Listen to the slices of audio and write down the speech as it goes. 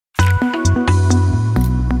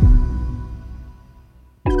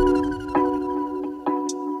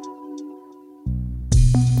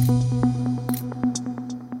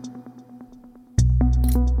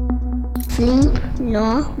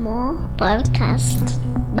No More Podcast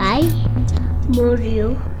by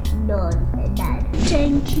Morio Don Dad.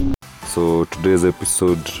 Thank you. So today's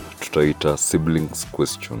episode tutaita siblings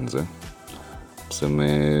questions.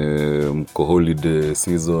 Tuseme mko holiday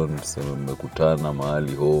season, tuseme mmekutana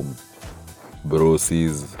mahali home, bro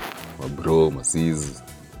sis, mabro masis,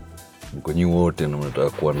 mko nyi wote na mnataka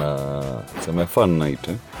kuwa na tuseme fun night.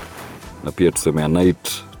 Na pia tuseme a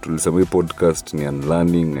night, tulisema hii podcast ni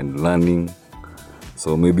unlearning and learning.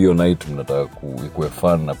 So maybe your night mnataka kuwe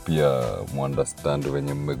fun na pia muunderstand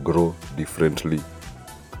venye mmegrow differently.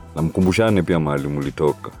 Na mkumbushane pia mahali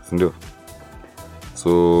mlitoka, si ndio?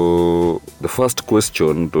 So the first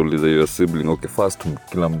question tuuliza your sibling. Okay, first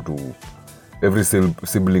kila mtu, every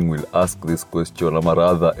sibling will ask this question, ama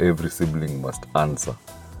rather every sibling must answer.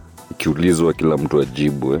 Ikiulizwa kila mtu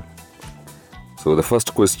ajibu. So the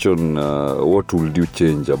first question, what would you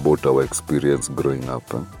change about our experience growing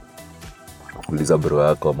up? Uliza bro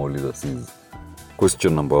yako ama uliza sis.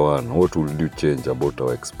 Question number 1, what would you change about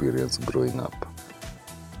our experience growing up?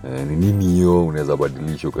 Ni nini hiyo unaweza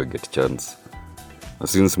badilisha ukaget chance? Na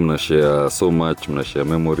since mnashare so much, mnashare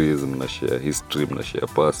memories, mnashare history, mnashare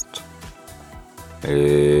past,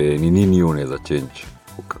 ni nini hiyo unaweza change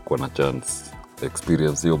ukakuwa na chance?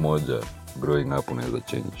 Experience hiyo moja growing up unaweza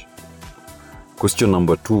change. Question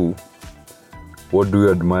number 2, what do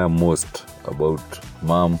you admire most about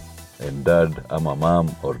mom and dad, ama mom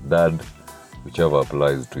or dad, whichever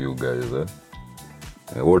applies to you guys.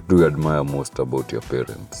 What do you admire most about your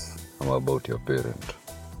parents, ama about your parent?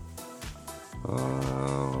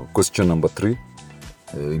 Question number 3,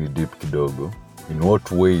 ini deep kidogo. In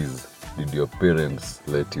what ways did your parents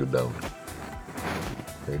let you down?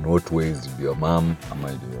 In what ways did your mom ama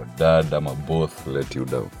your dad ama both let you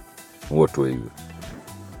down? What ways?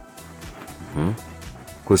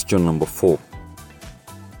 Question number 4,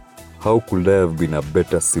 how could I have been a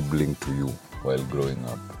better sibling to you while growing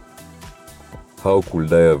up? How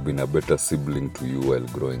could I have been a better sibling to you while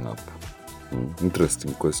growing up?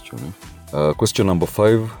 Interesting question. Question number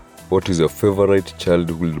 5, what is your favorite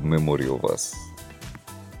childhood memory of us?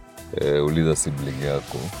 Uliza sibling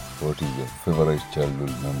yako, what is your favorite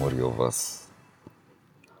childhood memory of us?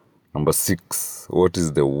 Number 6, what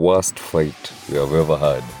is the worst fight you have ever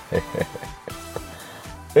had?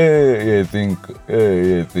 I think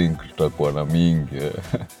tutakuwa na mingi.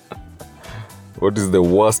 What is the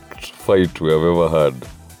worst fight we have ever had?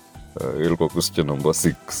 Ilikuwa question number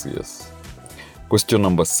 6, yes. Question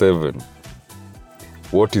number 7,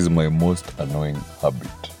 what is my most annoying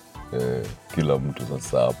habit? Kila mtu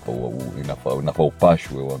sasa hapa inafaa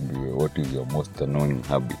upashwe waambiwe what is your most annoying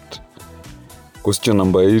habit. Question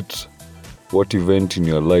number 8, what event in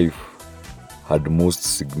your life had most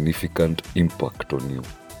significant impact on you?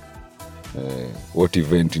 What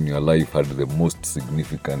event in your life had the most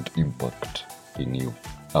significant impact in you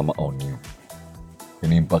ama on you?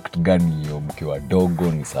 Ni impact gani hiyo mkiwa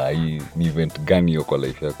dogo, ni sahi, ni event gani hiyo kwa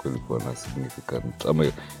life yako ilikuwa na significant ama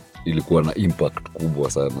ilikuwa na impact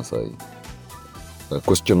kubwa sana sahi?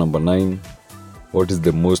 Question number 9, what is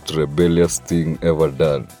the most rebellious thing ever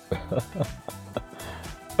done?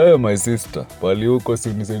 My sister, pali huko si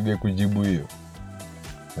unisaidie kujibu hiyo.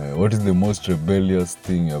 What is the most rebellious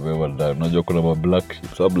thing you've ever done? Unajua kuna ma black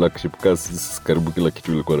sheep. So black sheep kasi karibu kila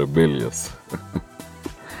kitu ilikuwa rebellious.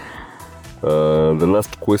 The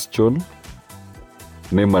last question,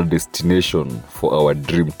 name a destination for our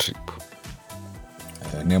dream trip.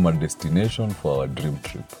 Name a destination for our dream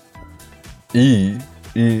trip.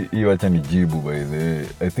 Hii wacha nijibu by the way.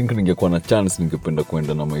 I think ningekuwa na chance ningependa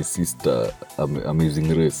kwenda na my sister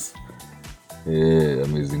Amazing Race.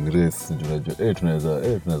 Amazing Race, unajua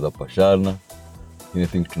tunaweza pashana. I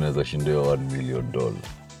think tunaweza shindia $1 million.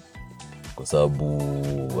 Kwa sababu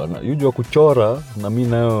yujua kuchora na mimi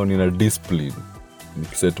nayo nina discipline.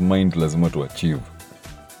 Nikiset mind lazima tu achieve.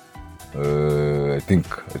 I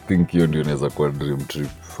think hiyo ndio inaweza kuwa dream trip,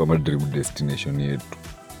 ama dream destination yetu.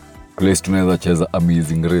 Place tunaweza cheza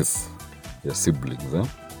Amazing Race ya siblings.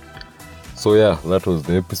 So yeah, that was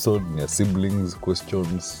the episode ya siblings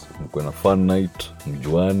questions. Mko na fun night,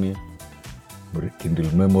 mjuane,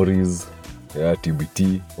 rekindle memories,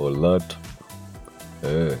 TBT, all that.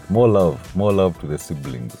 More love to the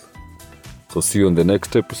siblings. So see you on the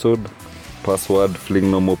next episode. Password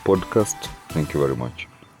Fling No More Podcast. Thank you very much.